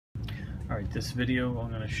Alright, this video I'm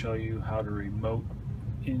going to show you how to remote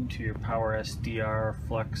into your PowerSDR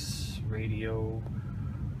Flex radio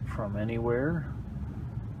from anywhere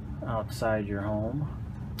outside your home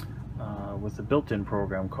with a built-in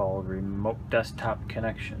program called Remote Desktop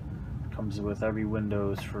Connection. It comes with every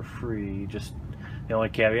Windows for free. Just the only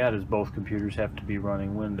caveat is both computers have to be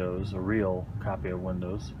running Windows, a real copy of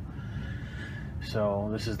Windows. So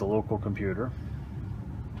this is the local computer,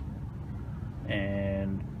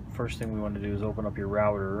 and first thing we want to do is open up your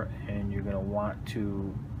router, and you're going to want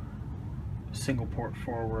to single port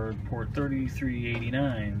forward port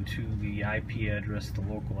 3389 to the IP address, the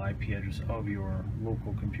local IP address of your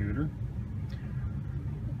local computer.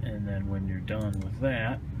 And then when you're done with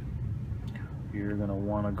that, you're going to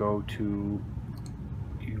want to go to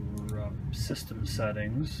your system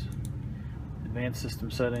settings, advanced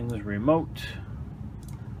system settings, remote,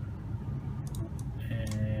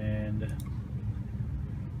 and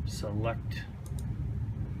select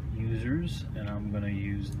users, and I'm going to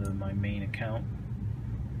use my main account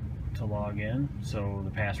to log in, so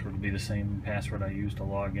the password will be the same password I used to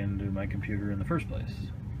log into my computer in the first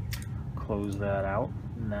place. Close that out.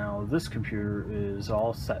 Now this computer is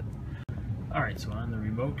all set. Alright, so on the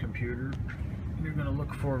remote computer you're going to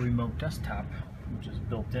look for Remote Desktop, which is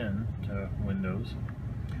built in to Windows.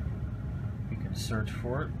 You can search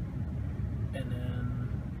for it and then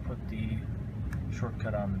put the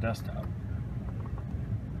shortcut on the desktop.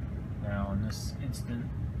 Now in this instant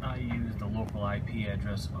I use the local IP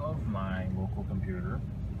address of my local computer,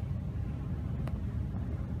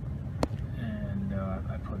 and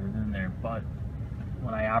I put it in there. But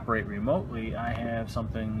when I operate remotely, I have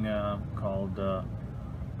something called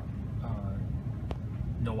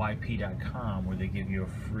noip.com, where they give you a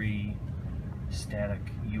free static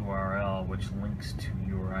URL which links to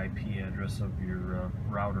your IP address of your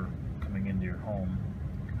router coming into your home,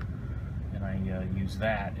 and I use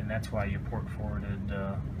that, and that's why you port forwarded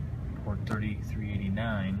port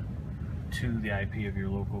 3389 to the IP of your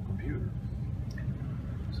local computer.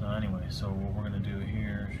 So anyway, so what we're going to do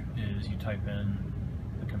here is you type in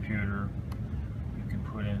the computer, you can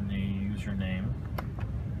put in the username,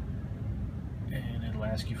 and it'll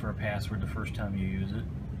ask you for a password the first time you use it.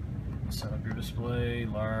 Set up your display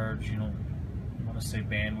large. You don't want to say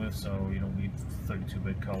bandwidth, so you don't need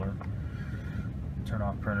 32-bit color. Turn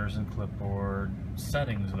off printers and clipboard.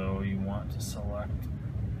 Settings, though, you want to select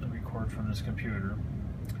the record from this computer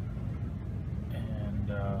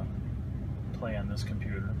and play on this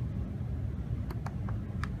computer.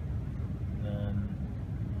 Then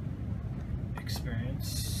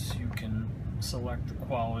experience, you can select the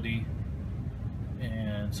quality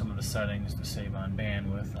and some of the settings to save on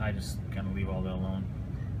bandwidth. I just kind of leave all that alone.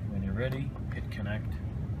 When you're ready, hit connect.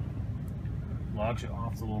 Logs you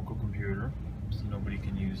off the local computer, so nobody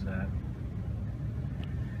can use that.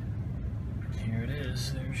 Here it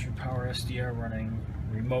is. There's your PowerSDR running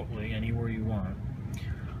remotely anywhere you want.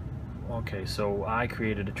 Okay, so I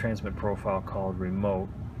created a transmit profile called Remote,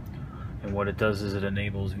 and what it does is it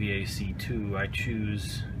enables VAC2. I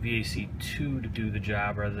choose VAC2 to do the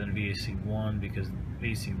job rather than VAC1 because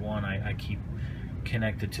VAC1 I keep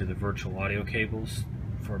connected to the virtual audio cables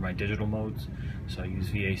for my digital modes, so I use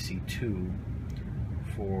VAC2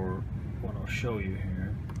 for what I'll show you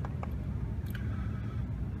here.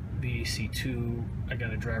 VAC2, I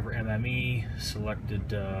got a driver MME, selected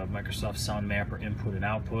Microsoft Sound Mapper input and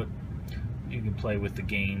output. You can play with the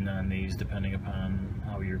gain on these depending upon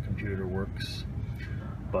how your computer works,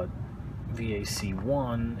 but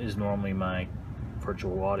VAC1 is normally my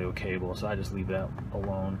virtual audio cable, so I just leave that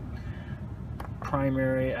alone.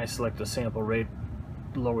 Primary, I select a sample rate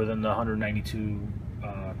lower than the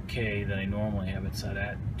 192K that I normally have it set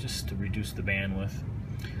at, just to reduce the bandwidth.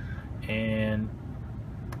 And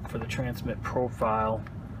for the transmit profile,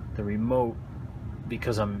 the remote,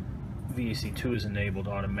 because VAC2 is enabled,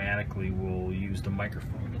 automatically will use the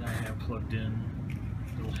microphone that I have plugged in,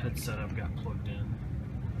 the little headset I've got plugged in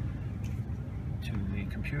to the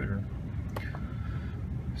computer.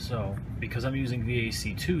 So because I'm using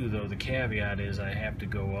VAC2, though, the caveat is I have to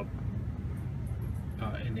go up,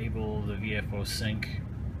 enable the VFO sync,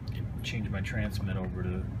 and change my transmit over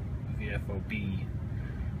to VFOB,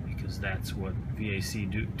 because that's what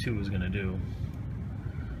VAC2 is going to do.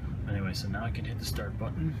 Anyway, so now I can hit the start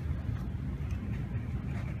button,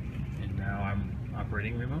 and now I'm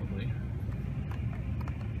operating remotely.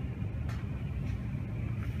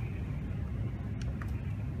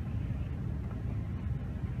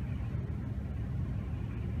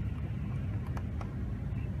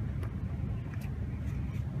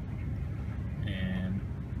 And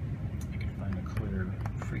you can find a clear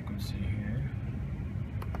frequency here.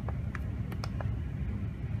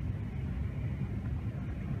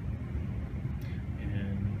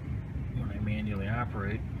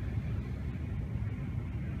 operate,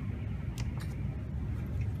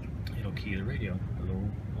 it'll key the radio. Hello,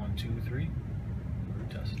 1, 2, 3.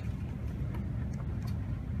 Root test.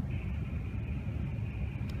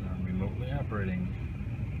 I'm remotely operating.